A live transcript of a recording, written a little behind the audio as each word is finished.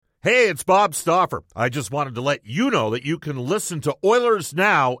Hey, it's Bob Stauffer. I just wanted to let you know that you can listen to Oilers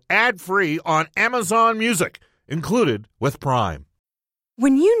Now ad-free on Amazon Music, included with Prime.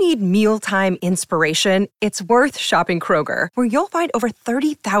 When you need mealtime inspiration, it's worth shopping Kroger, where you'll find over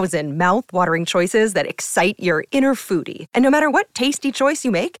 30,000 mouth-watering choices that excite your inner foodie. And no matter what tasty choice you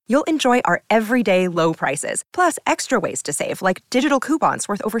make, you'll enjoy our everyday low prices, plus extra ways to save, like digital coupons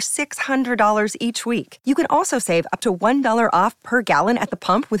worth over $600 each week. You can also save up to $1 off per gallon at the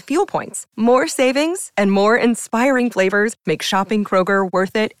pump with fuel points. More savings and more inspiring flavors make shopping Kroger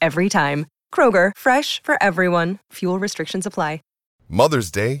worth it every time. Kroger, fresh for everyone. Fuel restrictions apply.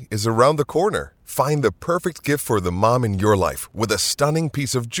 Mother's Day is around the corner. Find the perfect gift for the mom in your life with a stunning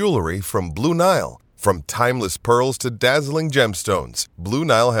piece of jewelry from Blue Nile. From timeless pearls to dazzling gemstones, Blue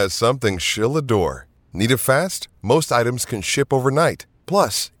Nile has something she'll adore. Need it fast? Most items can ship overnight.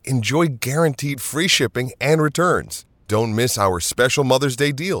 Plus, enjoy guaranteed free shipping and returns. Don't miss our special Mother's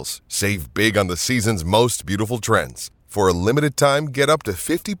Day deals. Save big on the season's most beautiful trends. For a limited time, get up to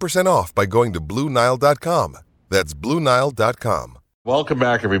 50% off by going to BlueNile.com. That's BlueNile.com. Welcome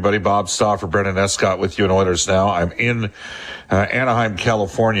back, everybody. Bob Stauffer, Brendan Escott with you in Oilers Now. I'm in Anaheim,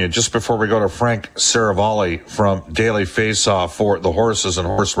 California. Just before we go to Frank Saravalli from Daily Faceoff for the Horses and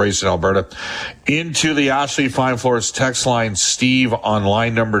Horse Racing Alberta. Into the Ashley Fine Floors text line, Steve on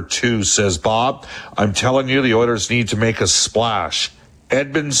line number 2 says, Bob, I'm telling you, the Oilers need to make a splash.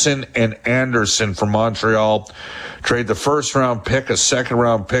 Edmondson and Anderson from Montreal. Trade the first-round pick, a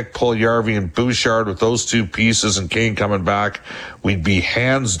second-round pick, Puljujarvi and Bouchard. With those two pieces and Kane coming back, we'd be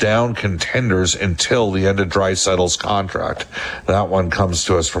hands-down contenders until the end of Draisaitl's contract. That one comes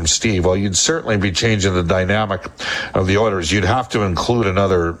to us from Steve. Well, you'd certainly be changing the dynamic of the Oilers. You'd have to include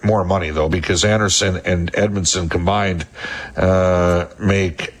more money, though, because Anderson and Edmondson combined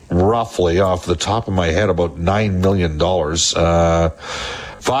make roughly, off the top of my head, about $9 million.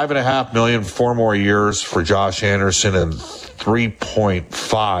 $5.5 million, 4 more years for Josh Anderson, and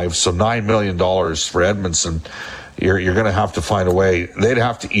 3.5, so $9 million for Edmondson. You're going to have to find a way. They'd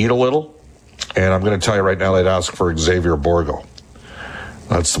have to eat a little, and I'm going to tell you right now, they'd ask for Xavier Borgo.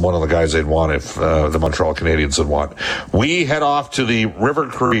 That's one of the guys they'd want if the Montreal Canadiens would want. We head off to the River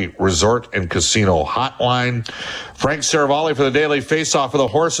Cree Resort and Casino Hotline. Frank Saravalli for the Daily Faceoff of the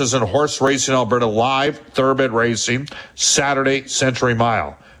Horses and Horse Racing Alberta Live, Thoroughbred Racing, Saturday, Century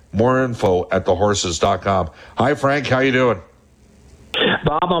Mile. More info at thehorses.com. Hi, Frank. How you doing?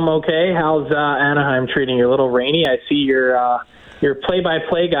 Bob, I'm okay. How's Anaheim treating you? A little rainy. I see your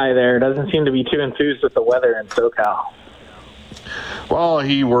play-by-play guy there doesn't seem to be too enthused with the weather in SoCal. Well,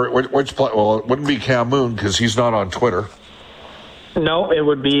 well, it wouldn't be Cam Moon because he's not on Twitter. No, it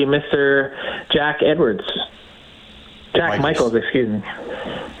would be Mr. Jack Edwards. Jack Michaels, excuse me.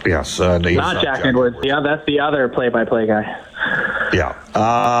 Yes. Not Jack Edwards. Yeah, that's the other play-by-play guy. Yeah.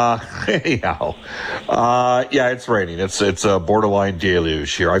 Anyhow. Yeah, it's raining. It's a borderline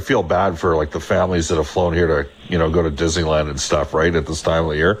deluge here. I feel bad for the families that have flown here to, go to Disneyland and stuff, right, at this time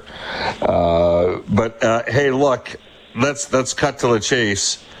of the year. But hey, look, let's cut to the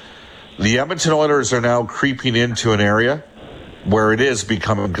chase. The Edmonton Oilers are now creeping into an area where it is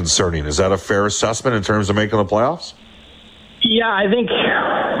becoming concerning. Is that a fair assessment in terms of making the playoffs? Yeah, I think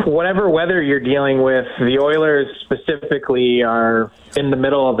whatever weather you're dealing with, the Oilers specifically are in the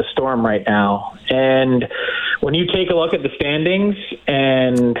middle of the storm right now. And when you take a look at the standings,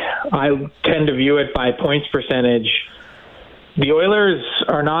 and I tend to view it by points percentage, the Oilers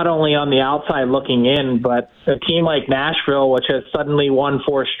are not only on the outside looking in, but a team like Nashville, which has suddenly won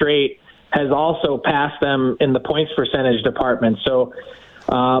 4 straight, has also passed them in the points percentage department. So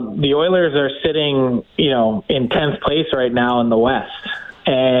the Oilers are sitting, in 10th place right now in the West.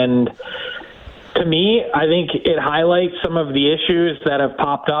 And to me, I think it highlights some of the issues that have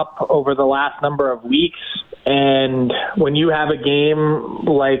popped up over the last number of weeks. And when you have a game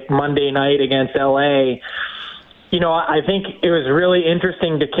like Monday night against LA, I think it was really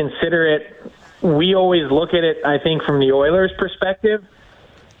interesting to consider it. We always look at it, I think, from the Oilers' perspective.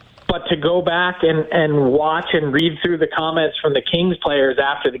 But to go back and watch and read through the comments from the Kings players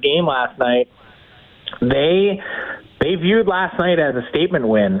after the game last night, they viewed last night as a statement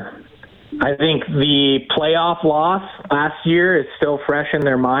win. I think the playoff loss last year is still fresh in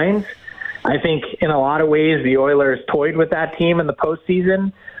their minds. I think in a lot of ways the Oilers toyed with that team in the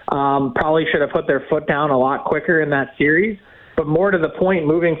postseason. Probably should have put their foot down a lot quicker in that series. But more to the point,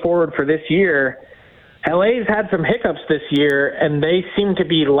 moving forward for this year, LA's had some hiccups this year, and they seem to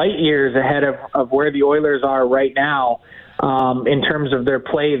be light years ahead of where the Oilers are right now in terms of their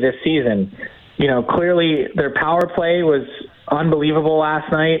play this season. Clearly their power play was unbelievable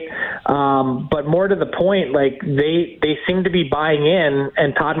last night. But more to the point, like they seem to be buying in,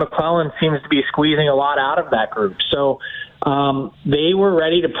 and Todd McClellan seems to be squeezing a lot out of that group. So they were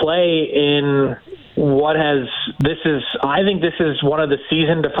ready to play in I think this is one of the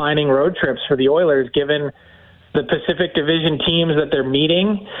season-defining road trips for the Oilers, given the Pacific Division teams that they're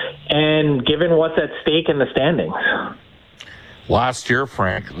meeting and given what's at stake in the standings. Last year,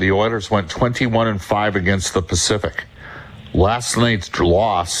 Frank, the Oilers went 21-5 against the Pacific. Last night's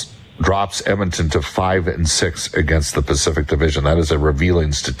loss drops Edmonton to 5-6 against the Pacific Division. That is a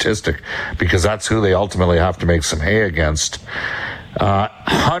revealing statistic because that's who they ultimately have to make some hay against.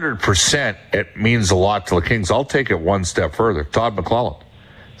 100%, it means a lot to the Kings. I'll take it one step further. Todd McClellan.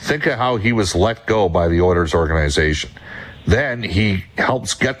 Think of how he was let go by the Oilers organization. Then he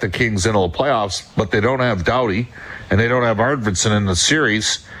helps get the Kings into the playoffs, but they don't have Doughty and they don't have Arvidsson in the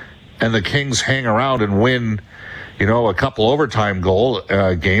series, and the Kings hang around and win, a couple overtime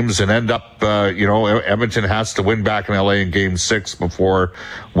games and end up, Edmonton has to win back in LA in Game 6 before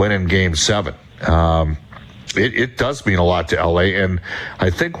winning Game 7. It does mean a lot to LA, and I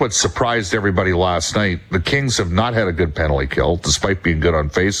think what surprised everybody last night, the Kings have not had a good penalty kill, despite being good on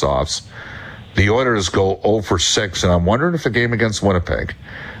faceoffs. The Oilers go 0 for 6, and I'm wondering if the game against Winnipeg,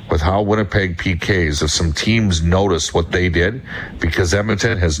 with how Winnipeg PKs, if some teams noticed what they did, because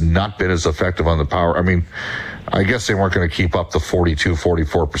Edmonton has not been as effective on the power. I mean, I guess they weren't going to keep up the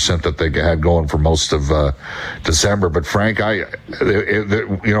 44% that they had going for most of December. But Frank,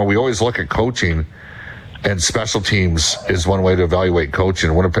 we always look at coaching, and special teams is one way to evaluate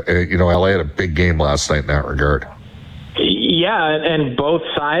coaching. Winnipeg, LA had a big game last night in that regard. Yeah, and both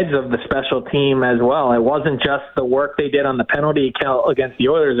sides of the special team as well. It wasn't just the work they did on the penalty kill against the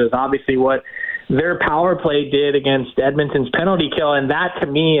Oilers. It was obviously what their power play did against Edmonton's penalty kill, and that to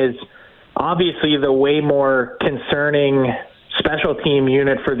me is obviously the way more concerning special team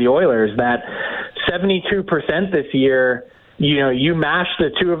unit for the Oilers. That 72% this year, you mash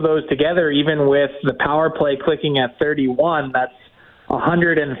the two of those together, even with the power play clicking at 31, that's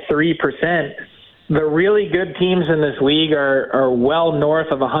 103%. The really good teams in this league are well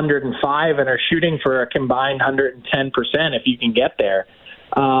north of 105 and are shooting for a combined 110% if you can get there.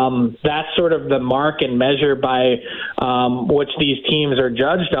 That's sort of the mark and measure by which these teams are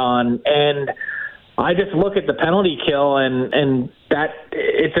judged on. And I just look at the penalty kill and that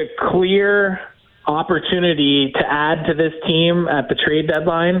it's a clear opportunity to add to this team at the trade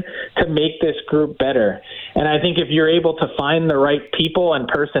deadline to make this group better. And I think if you're able to find the right people and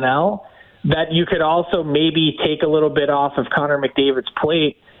personnel, that you could also maybe take a little bit off of Connor McDavid's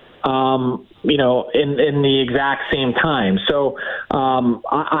plate, in the exact same time. So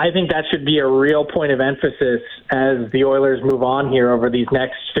I think that should be a real point of emphasis as the Oilers move on here over these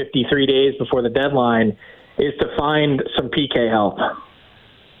next 53 days before the deadline, is to find some PK help.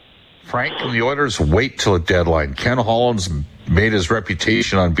 Frank, can the Oilers wait till the deadline? Ken Holland's made his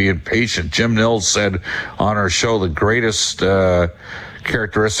reputation on being patient. Jim Nils said on our show the greatest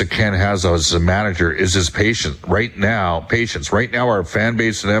characteristic Ken has as a manager is his patience. Right now, our fan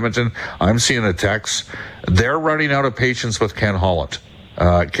base in Edmonton, I'm seeing the texts, they're running out of patience with Ken Holland.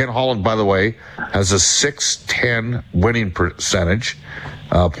 Ken Holland, by the way, has a .610 winning percentage,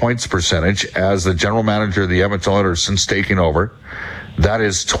 points percentage, as the general manager of the Edmonton Oilers since taking over. That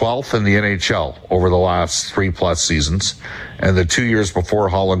is 12th in the NHL over the last 3+ seasons. And the 2 years before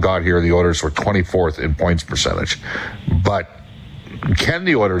Holland got here, the Oilers were 24th in points percentage. But can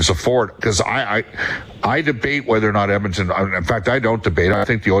the Oilers afford? Because I debate whether or not Edmonton. In fact, I don't debate. I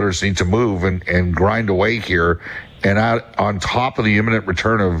think the Oilers need to move and grind away here. And on top of the imminent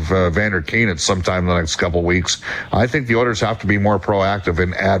return of Vander Kane at sometime in the next couple of weeks, I think the Oilers have to be more proactive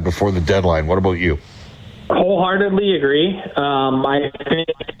and add before the deadline. What about you? Wholeheartedly agree. I think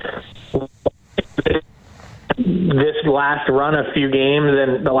this last run of few games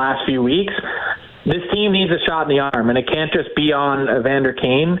and the last few weeks, this team needs a shot in the arm, and it can't just be on Evander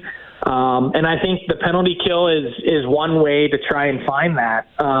Kane. And I think the penalty kill is one way to try and find that.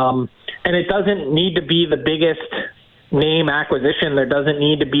 And it doesn't need to be the biggest name acquisition. There doesn't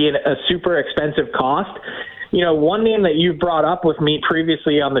need to be a super expensive cost. One name that you've brought up with me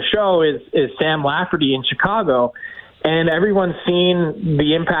previously on the show is Sam Lafferty in Chicago. And everyone's seen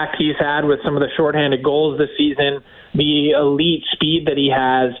the impact he's had with some of the shorthanded goals this season, the elite speed that he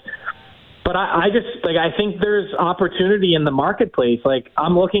has. But I think there's opportunity in the marketplace. Like,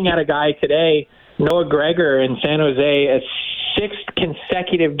 I'm looking at a guy today, Noah Gregor in San Jose, a 6th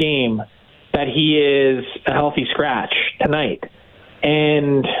consecutive game that he is a healthy scratch tonight.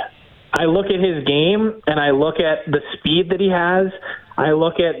 And I look at his game and I look at the speed that he has, I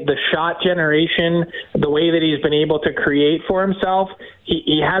look at the shot generation, the way that he's been able to create for himself.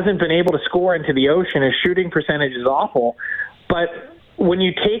 He hasn't been able to score into the ocean. His shooting percentage is awful. But when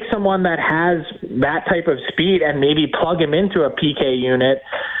you take someone that has that type of speed and maybe plug him into a PK unit,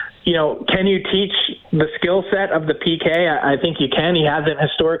 can you teach the skill set of the PK? I think you can. He hasn't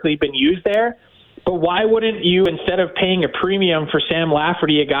historically been used there. But why wouldn't you, instead of paying a premium for Sam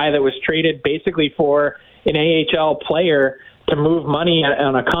Lafferty, a guy that was traded basically for an AHL player to move money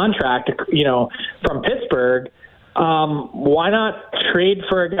on a contract, from Pittsburgh, why not trade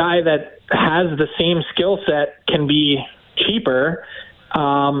for a guy that has the same skill set, can be cheaper,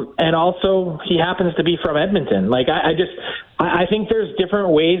 and also he happens to be from Edmonton? I think there's different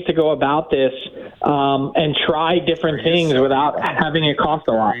ways to go about this and try different things without having it cost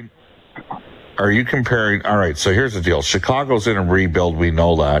a lot. Are you comparing? All right, so here's the deal. Chicago's in a rebuild. We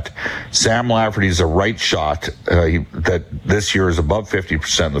know that. Sam Lafferty's a right shot that this year is above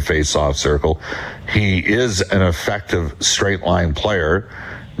 50% in the face-off circle. He is an effective straight-line player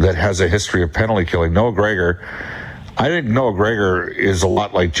that has a history of penalty killing. Noah Gregor, I think Noah Gregor is a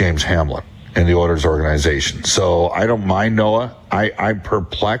lot like James Hamlin in the Oilers organization. So I don't mind Noah. I'm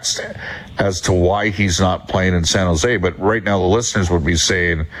perplexed as to why he's not playing in San Jose. But right now the listeners would be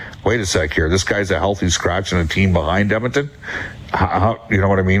saying, wait a sec here, this guy's a healthy scratch and a team behind Edmonton? How, you know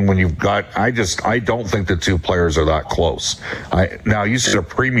what I mean? When you've got, I don't think the two players are that close. Now you said a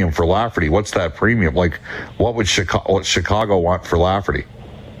premium for Lafferty. What's that premium? Like, what would Chicago want for Lafferty?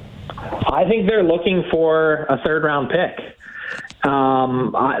 I think they're looking for a third-round pick.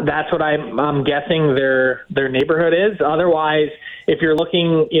 That's what I'm guessing their neighborhood is. Otherwise, if you're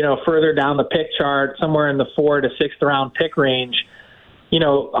looking, further down the pick chart, somewhere in the 4th to 6th round pick range,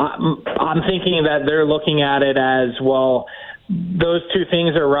 I'm thinking that they're looking at it as, well, those two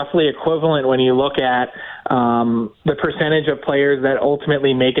things are roughly equivalent when you look at the percentage of players that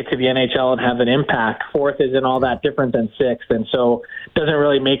ultimately make it to the NHL and have an impact. 4th isn't all that different than 6th, and so it doesn't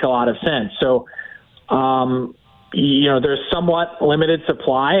really make a lot of sense. So, there's somewhat limited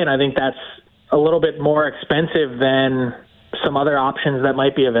supply, and I think that's a little bit more expensive than some other options that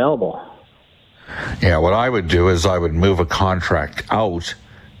might be available. Yeah, what I would do is I would move a contract out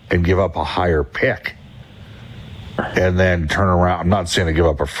and give up a higher pick and then turn around. I'm not saying to give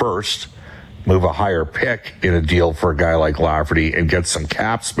up a first, move a higher pick in a deal for a guy like Lafferty and get some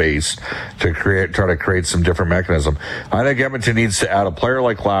cap space to try to create some different mechanism. I think Edmonton needs to add a player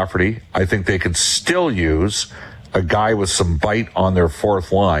like Lafferty. I think they could still use a guy with some bite on their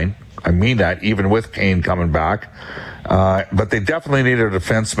fourth line. I mean that, even with Kane coming back. But they definitely need a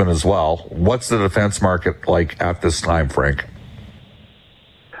defenseman as well. What's the defense market like at this time, Frank?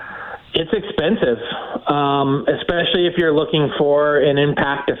 It's expensive, especially if you're looking for an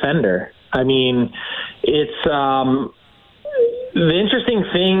impact defender. I mean, it's the interesting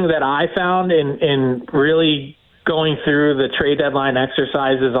thing that I found in really going through the trade deadline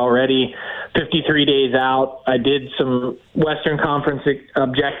exercises already 53 days out. I did some Western Conference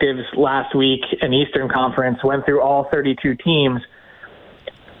objectives last week and Eastern Conference, went through all 32 teams.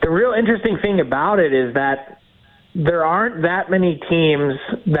 The real interesting thing about it is that there aren't that many teams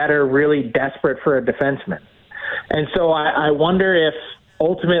that are really desperate for a defenseman. And so I wonder if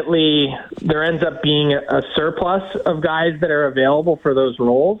ultimately there ends up being a surplus of guys that are available for those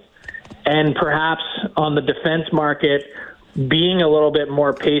roles. And perhaps on the defense market, being a little bit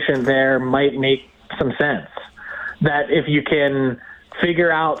more patient there might make some sense. That if you can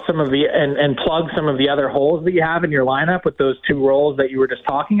figure out some of the and plug some of the other holes that you have in your lineup with those two roles that you were just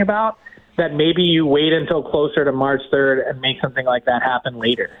talking about, that maybe you wait until closer to March 3rd and make something like that happen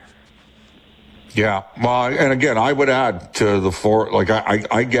later. Yeah, well, and again, I would add to the four, like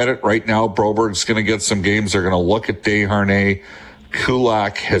I get it right now. Broberg's going to get some games. They're going to look at Desharnais.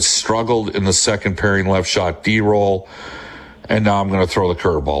 Kulak has struggled in the second pairing left shot D role. And now I'm going to throw the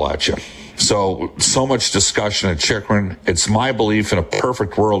curveball at you. So much discussion at Chychrun. It's my belief in a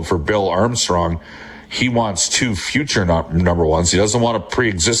perfect world for Bill Armstrong, he wants two future number ones. He doesn't want a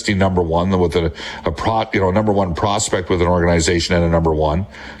pre-existing number one with a number one prospect with an organization and a number one,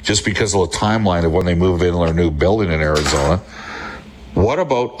 just because of the timeline of when they move in their new building in Arizona. What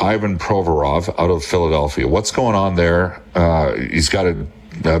about Ivan Provorov out of Philadelphia? What's going on there? He's got a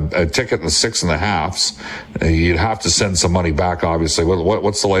ticket in the 6.5s. You'd have to send some money back, obviously.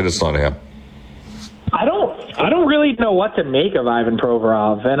 What's the latest on him? I don't really know what to make of Ivan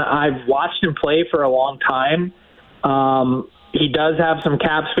Provorov, and I've watched him play for a long time. He does have some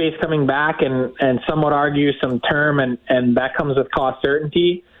cap space coming back, and some would argue some term, and that comes with cost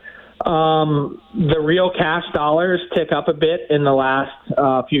certainty. The real cash dollars tick up a bit in the last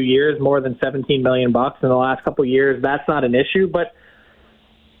few years, more than $17 million in the last couple of years. That's not an issue, but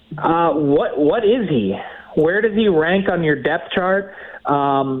What is he? Where does he rank on your depth chart?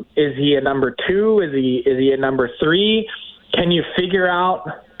 Is he a number 2? Is he a number 3? Can you figure out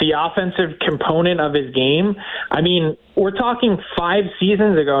the offensive component of his game? I mean, we're talking 5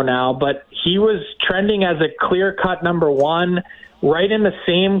 seasons ago now, but he was trending as a clear-cut number 1, right in the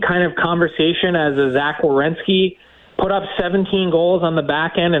same kind of conversation as a Zach Werenski. Put up 17 goals on the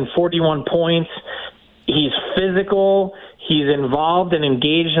back end and 41 points. He's physical. He's involved and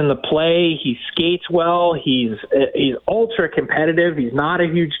engaged in the play. He skates well. He's ultra competitive. He's not a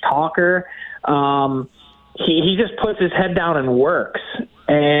huge talker. He just puts his head down and works.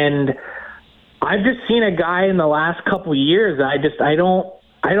 And I've just seen a guy in the last couple of years. I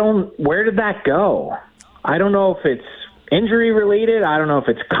don't. Where did that go? I don't know if it's injury related. I don't know if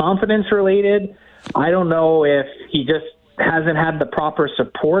it's confidence related. I don't know if he just hasn't had the proper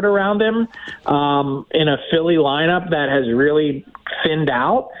support around him in a Philly lineup that has really thinned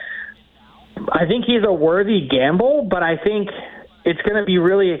out. I think he's a worthy gamble, but I think it's going to be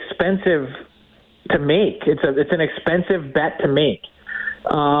really expensive to make. It's an expensive bet to make.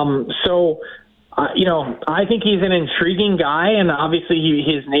 I think he's an intriguing guy, and obviously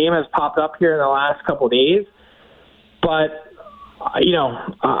his name has popped up here in the last couple of days. But I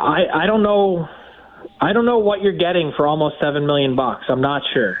don't know. I don't know what you're getting for almost $7 million. I'm not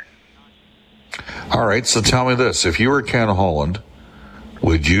sure. All right, so tell me this. If you were Ken Holland,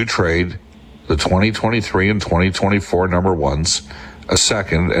 would you trade the 2023 and 2024 number 1s, a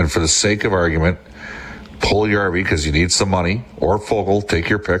second, and for the sake of argument, pull Yarby because you need some money, or Fogle, take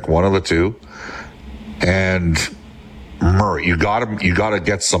your pick, one of the two, and Murray, you got to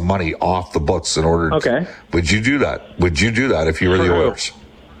get some money off the books in order Okay. Would you do that? Would you do that if you were the Oilers?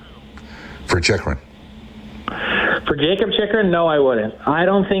 For Chychrun? For Jacob Chychrun, no, I wouldn't. I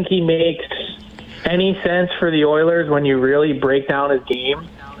don't think he makes any sense for the Oilers when you really break down his game.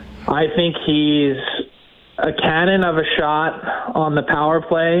 I think he's a cannon of a shot on the power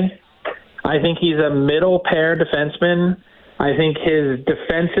play. I think he's a middle pair defenseman. I think his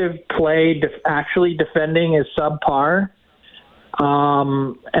defensive play, actually defending, is subpar.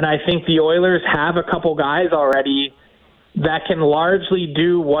 And I think the Oilers have a couple guys already that can largely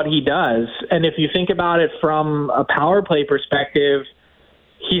do what he does. And if you think about it from a power play perspective,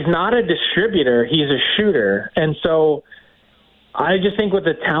 he's not a distributor, he's a shooter. And so I just think with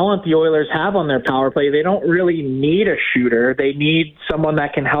the talent the Oilers have on their power play, they don't really need a shooter. They need someone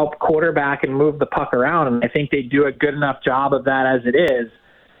that can help quarterback and move the puck around. And I think they do a good enough job of that as it is.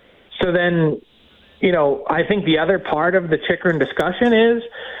 So then, I think the other part of the Chychrun discussion is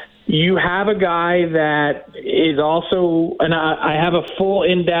you have a guy that is also, and I have a full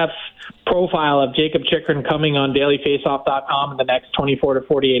in-depth profile of Jacob Chychrun coming on dailyfaceoff.com in the next 24 to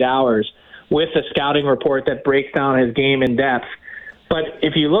 48 hours with a scouting report that breaks down his game in depth. But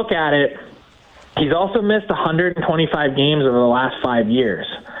if you look at it, he's also missed 125 games over the last 5 years.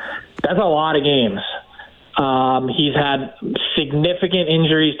 That's a lot of games. He's had significant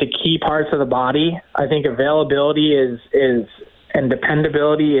injuries to key parts of the body. I think availability and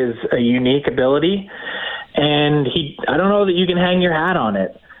dependability is a unique ability. And I don't know that you can hang your hat on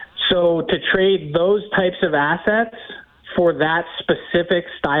it. So to trade those types of assets for that specific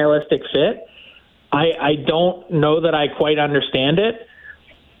stylistic fit, I don't know that I quite understand it,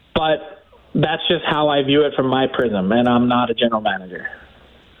 but that's just how I view it from my prism, and I'm not a general manager.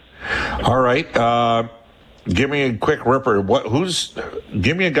 All right. Give me a quick ripper.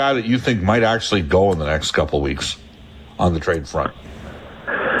 Give me a guy that you think might actually go in the next couple of weeks on the trade front.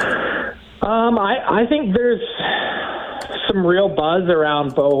 I think there's some real buzz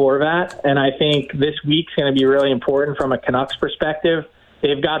around Bo Horvat, and I think this week's going to be really important from a Canucks perspective.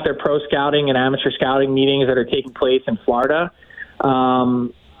 They've got their pro scouting and amateur scouting meetings that are taking place in Florida.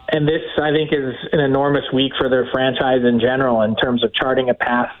 And this, I think, is an enormous week for their franchise in general in terms of charting a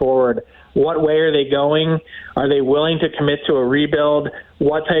path forward. What way are they going? Are they willing to commit to a rebuild?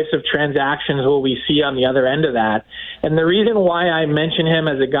 What types of transactions will we see on the other end of that? And the reason why I mention him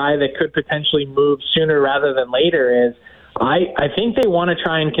as a guy that could potentially move sooner rather than later is I think they want to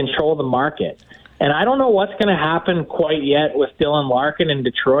try and control the market. And I don't know what's going to happen quite yet with Dylan Larkin in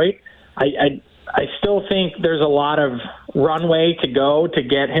Detroit. I still think there's a lot of runway to go to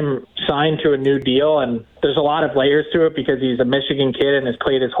get him signed to a new deal, and there's a lot of layers to it because he's a Michigan kid and has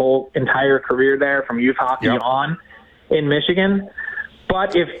played his whole entire career there from youth hockey on in Michigan.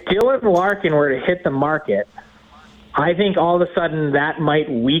 But if Dylan Larkin were to hit the market, I think all of a sudden that might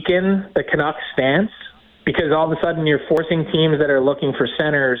weaken the Canucks stance because all of a sudden you're forcing teams that are looking for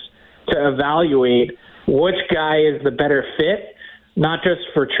centers to evaluate which guy is the better fit, not just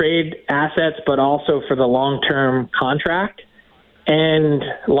for trade assets, but also for the long-term contract. And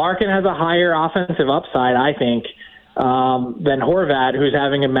Larkin has a higher offensive upside, I think, than Horvat, who's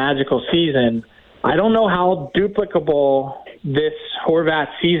having a magical season. I don't know how duplicable this Horvat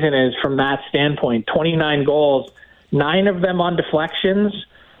season is from that standpoint. 29 goals, 9 of them on deflections.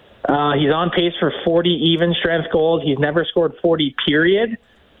 He's on pace for 40 even-strength goals. He's never scored 40, period.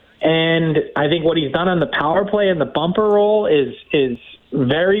 And I think what he's done on the power play and the bumper roll is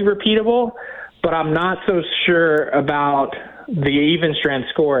very repeatable, but I'm not so sure about the even-strength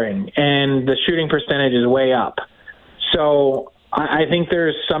scoring, and the shooting percentage is way up. So I think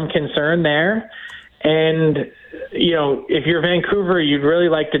there's some concern there. And, you know, if you're Vancouver, you'd really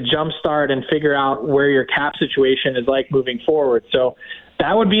like to jumpstart and figure out where your cap situation is like moving forward. So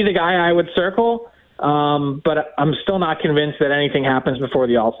that would be the guy I would circle, but I'm still not convinced that anything happens before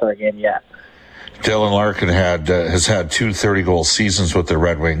the All-Star game yet. Dylan Larkin has had 2 30-goal seasons with the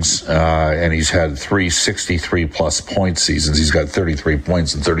Red Wings, and he's had 3 63-plus point seasons. He's got 33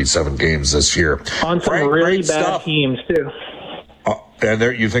 points in 37 games this year. On some really bad teams, too.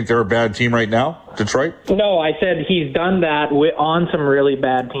 And you think they're a bad team right now, Detroit? No, I said he's done that on some really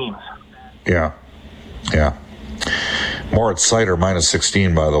bad teams. Yeah. Moritz Seider, minus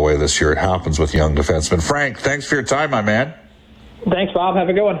 16, by the way, this year. It happens with young defensemen. Frank, thanks for your time, my man. Thanks, Bob. Have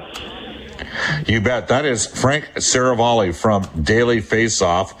a good one. You bet. That is Frank Saravalli from Daily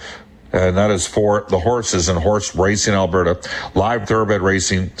Faceoff. And that is for the horses and horse racing Alberta. Live thoroughbred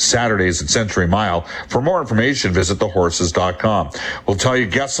racing Saturdays at Century Mile. For more information, visit thehorses.com. We'll tell you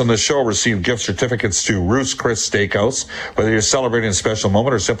guests on the show receive gift certificates to Ruth's Chris Steakhouse. Whether you're celebrating a special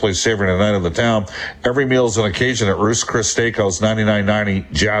moment or simply savoring a night in the town, every meal is an occasion at Ruth's Chris Steakhouse,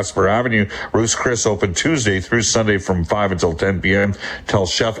 9990 Jasper Avenue. Ruth's Chris open Tuesday through Sunday from 5 until 10 p.m. Tell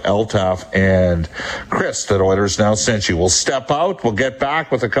Chef Eltaf and Chris that Oilers Now sent you. We'll step out. We'll get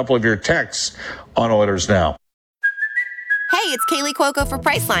back with a couple of your texts on Oilers Now. Hey, it's Kaylee Cuoco for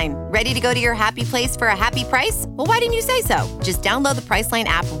Priceline. Ready to go to your happy place for a happy price? Well, why didn't you say so? Just download the Priceline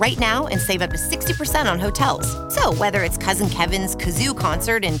app right now and save up to 60% on hotels. So whether it's Cousin Kevin's Kazoo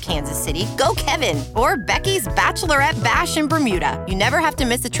Concert in Kansas City, go Kevin, or Becky's Bachelorette Bash in Bermuda, you never have to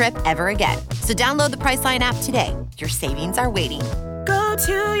miss a trip ever again. So download the Priceline app today. Your savings are waiting. Go to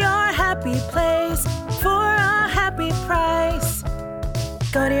your happy place for a happy price.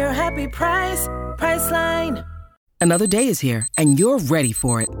 Go to your happy price, Priceline. Another day is here, and you're ready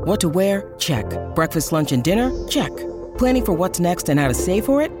for it. What to wear? Check. Breakfast, lunch, and dinner? Check. Planning for what's next and how to save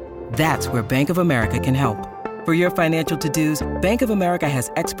for it? That's where Bank of America can help. For your financial to-dos, Bank of America has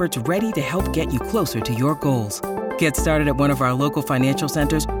experts ready to help get you closer to your goals. Get started at one of our local financial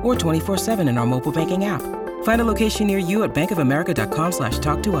centers or 24/7 in our mobile banking app. Find a location near you at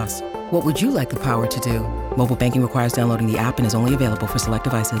bankofamerica.com/talktous. What would you like the power to do? Mobile banking requires downloading the app and is only available for select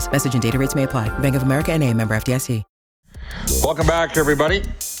devices. Message and data rates may apply. Bank of America NA, member FDIC. Welcome back, everybody.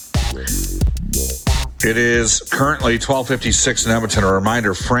 It is currently 12:56 in Edmonton. A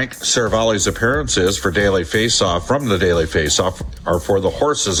reminder, Frank Saravalli's appearances for Daily Faceoff from the Daily Faceoff are for the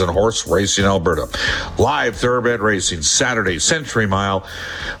horses and horse racing Alberta. Live thoroughbred racing Saturday, Century Mile.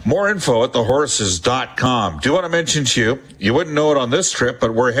 More info at thehorses.com. Do want to mention to you, you wouldn't know it on this trip,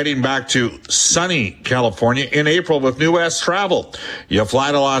 but we're heading back to sunny California in April with New West Travel. You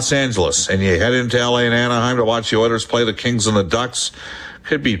fly to Los Angeles and you head into LA and Anaheim to watch the Oilers play the Kings and the Ducks.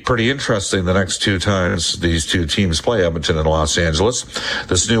 Could be pretty interesting the next 2 times these 2 teams play, Edmonton and Los Angeles.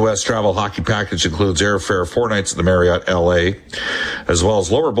 This New West Travel hockey package includes airfare 4 nights at the Marriott LA, as well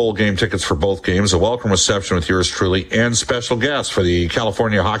as lower bowl game tickets for both games, a welcome reception with yours truly, and special guests for the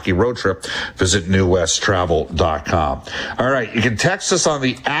California hockey road trip. Visit newwesttravel.com. All right, you can text us on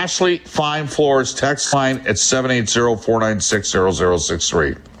the Ashley Fine Floors text line at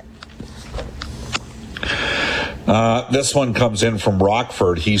 780-496-0063. This one comes in from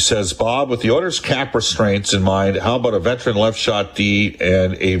Rockford. He says, Bob, with the Oilers cap restraints in mind, how about a veteran left shot D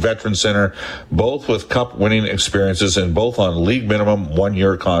and a veteran center, both with cup winning experiences and both on league minimum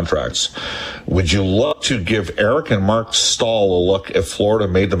 1-year contracts? Would you look to give Eric and Mark Stahl a look if Florida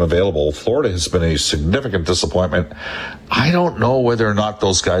made them available? Florida has been a significant disappointment. I don't know whether or not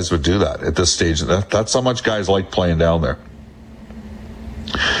those guys would do that at this stage. That's how much guys like playing down there.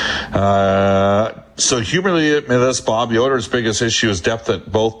 So humorously admit this, Bob, the Oilers' biggest issue is depth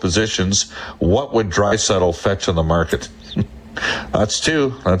at both positions. What would Draisaitl fetch in the market? That's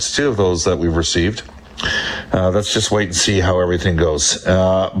two of those that we've received. Let's just wait and see how everything goes.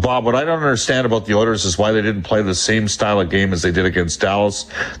 Bob, what I don't understand about the Oilers is why they didn't play the same style of game as they did against Dallas.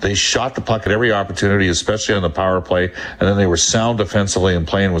 They shot the puck at every opportunity, especially on the power play, and then they were sound defensively and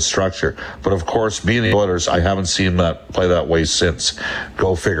playing with structure. But of course, being the Oilers, I haven't seen that play that way since.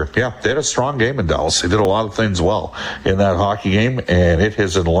 Go figure. Yeah, they had a strong game in Dallas. They did a lot of things well in that hockey game, and it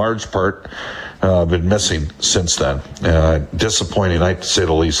has in large part been missing since then. Disappointing night, to say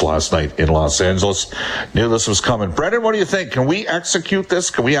the least, last night in Los Angeles. Knew this was coming. Brendan, what do you think? Can we execute this?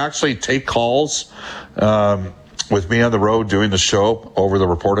 Can we actually take calls with me on the road doing the show over the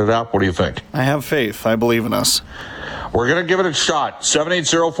Reported app? What do you think? I have faith. I believe in us. We're going to give it a shot.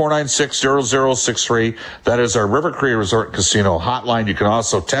 780-496-0063. That is our River Cree Resort Casino hotline. You can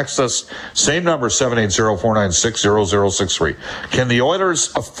also text us. Same number, 780-496-0063. Can the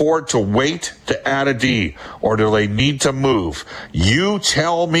Oilers afford to wait to add a D, or do they need to move? You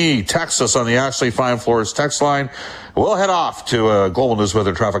tell me. Text us on the Ashley Fine Floors text line. We'll head off to a Global News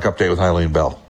Weather Traffic Update with Eileen Bell.